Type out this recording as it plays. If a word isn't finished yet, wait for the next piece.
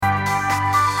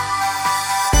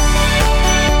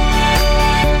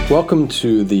Welcome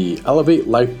to the Elevate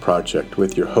Life Project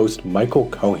with your host, Michael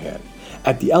Cohan.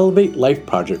 At the Elevate Life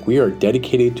Project, we are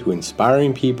dedicated to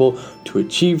inspiring people to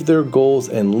achieve their goals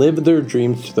and live their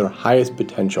dreams to their highest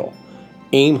potential.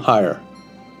 Aim higher.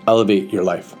 Elevate your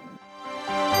life.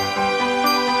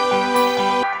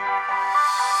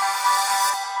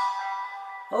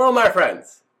 Hello, my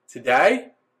friends.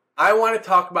 Today, I want to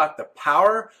talk about the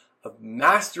power of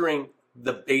mastering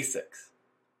the basics.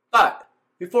 But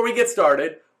before we get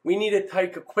started, we need to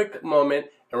take a quick moment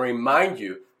and remind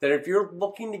you that if you're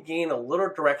looking to gain a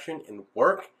little direction in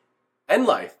work and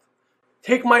life,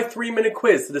 take my 3-minute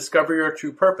quiz to discover your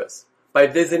true purpose by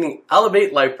visiting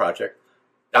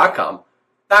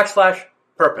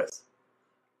elevatelifelifeproject.com/purpose.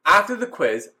 After the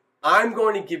quiz, I'm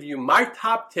going to give you my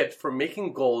top tips for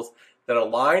making goals that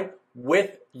align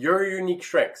with your unique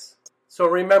strengths. So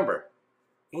remember,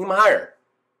 aim higher.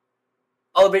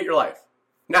 Elevate your life.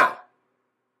 Now,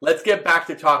 let's get back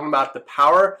to talking about the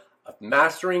power of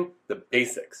mastering the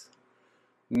basics.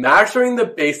 Mastering the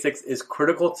basics is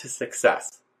critical to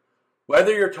success.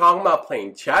 Whether you're talking about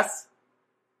playing chess,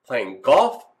 playing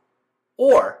golf,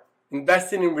 or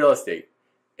investing in real estate,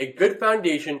 a good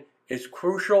foundation is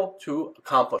crucial to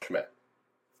accomplishment.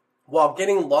 While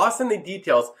getting lost in the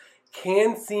details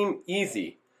can seem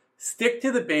easy, stick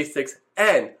to the basics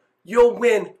and you'll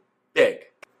win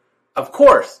big. Of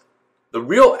course, the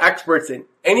real experts in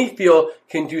any field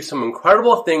can do some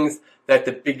incredible things that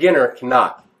the beginner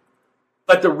cannot.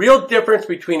 But the real difference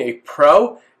between a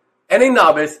pro and a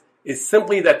novice is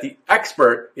simply that the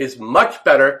expert is much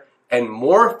better and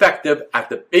more effective at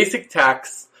the basic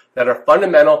tasks that are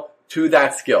fundamental to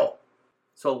that skill.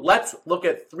 So let's look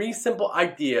at 3 simple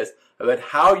ideas about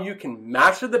how you can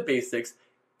master the basics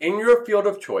in your field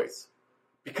of choice,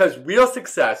 because real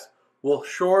success will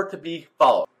sure to be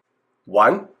followed.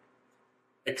 1.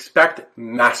 Expect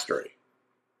mastery.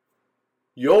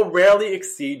 You'll rarely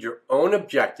exceed your own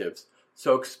objectives,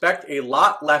 so expect a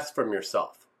lot less from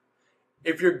yourself.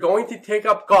 If you're going to take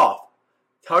up golf,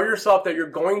 tell yourself that you're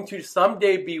going to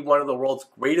someday be one of the world's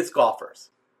greatest golfers.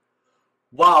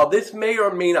 While this may or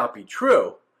may not be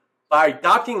true, by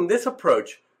adopting this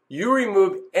approach, you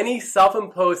remove any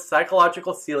self-imposed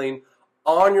psychological ceiling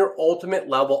on your ultimate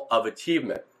level of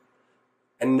achievement.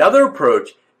 Another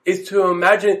approach is to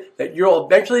imagine that you're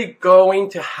eventually going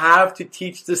to have to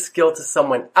teach the skill to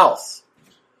someone else.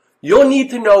 You'll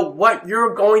need to know what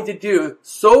you're going to do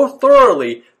so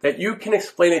thoroughly that you can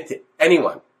explain it to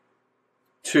anyone.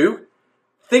 2.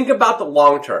 Think about the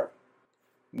long term.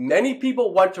 Many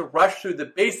people want to rush through the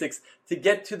basics to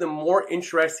get to the more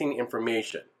interesting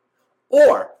information.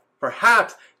 Or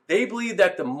perhaps they believe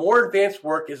that the more advanced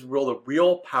work is where the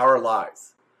real power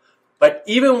lies. But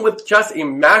even with just a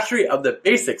mastery of the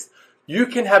basics, you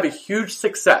can have a huge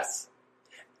success.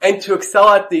 And to excel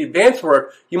at the advanced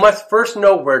work, you must first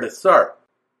know where to start.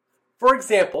 For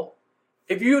example,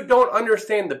 if you don't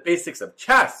understand the basics of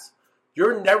chess,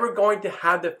 you're never going to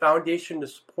have the foundation to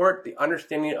support the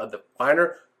understanding of the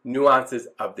finer nuances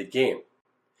of the game.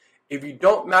 If you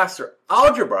don't master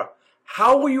algebra,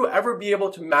 how will you ever be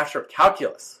able to master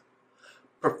calculus?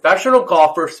 Professional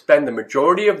golfers spend the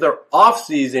majority of their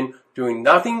off-season doing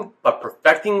nothing but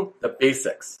perfecting the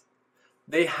basics.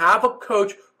 They have a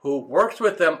coach who works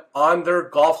with them on their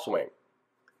golf swing.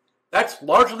 That's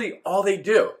largely all they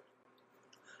do.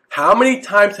 How many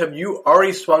times have you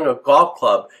already swung a golf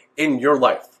club in your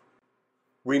life?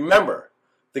 Remember,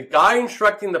 the guy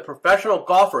instructing the professional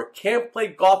golfer can't play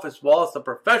golf as well as the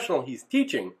professional he's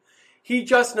teaching. He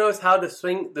just knows how the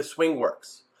swing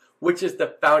works, which is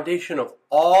the foundation of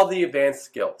all the advanced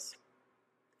skills.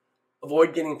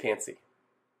 Avoid getting fancy.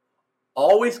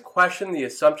 Always question the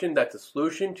assumption that the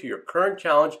solution to your current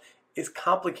challenge is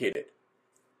complicated.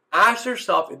 Ask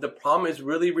yourself if the problem is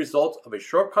really a result of a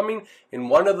shortcoming in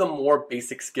one of the more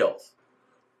basic skills.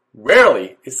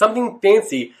 Rarely is something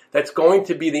fancy that's going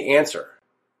to be the answer.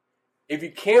 If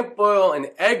you can't boil an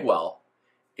egg well,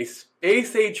 a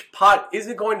space-age pot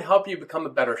isn't going to help you become a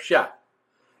better chef.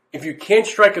 If you can't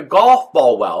strike a golf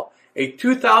ball well, a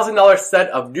 $2,000 set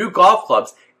of new golf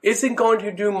clubs isn't going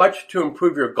to do much to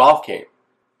improve your golf game.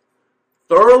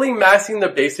 Thoroughly mastering the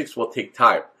basics will take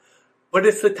time, but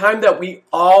it's the time that we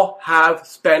all have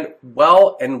spent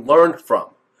well and learned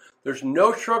from. There's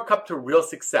no shortcut to real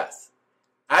success.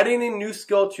 Adding a new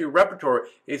skill to your repertoire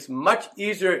is much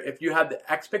easier if you have the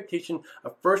expectation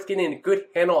of first getting a good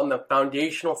handle on the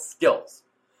foundational skills.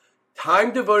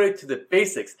 Time devoted to the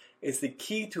basics is the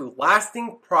key to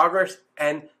lasting progress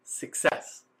and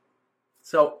success.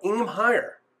 So aim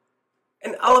higher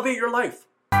and elevate your life.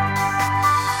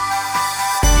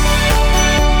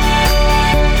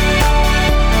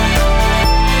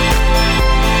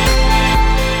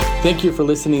 Thank you for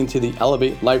listening to the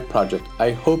Elevate Life Project.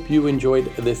 I hope you enjoyed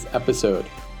this episode.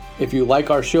 If you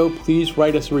like our show, please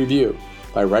write us a review.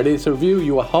 By writing us a review,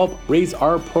 you will help raise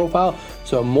our profile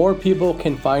so more people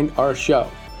can find our show.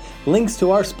 Links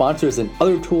to our sponsors and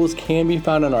other tools can be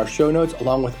found in our show notes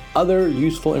along with other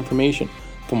useful information.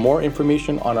 For more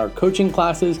information on our coaching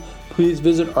classes, please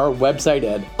visit our website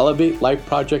at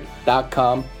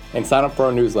elevatelifeproject.com and sign up for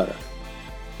our newsletter.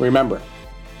 Remember,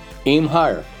 aim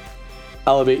higher,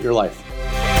 elevate your life.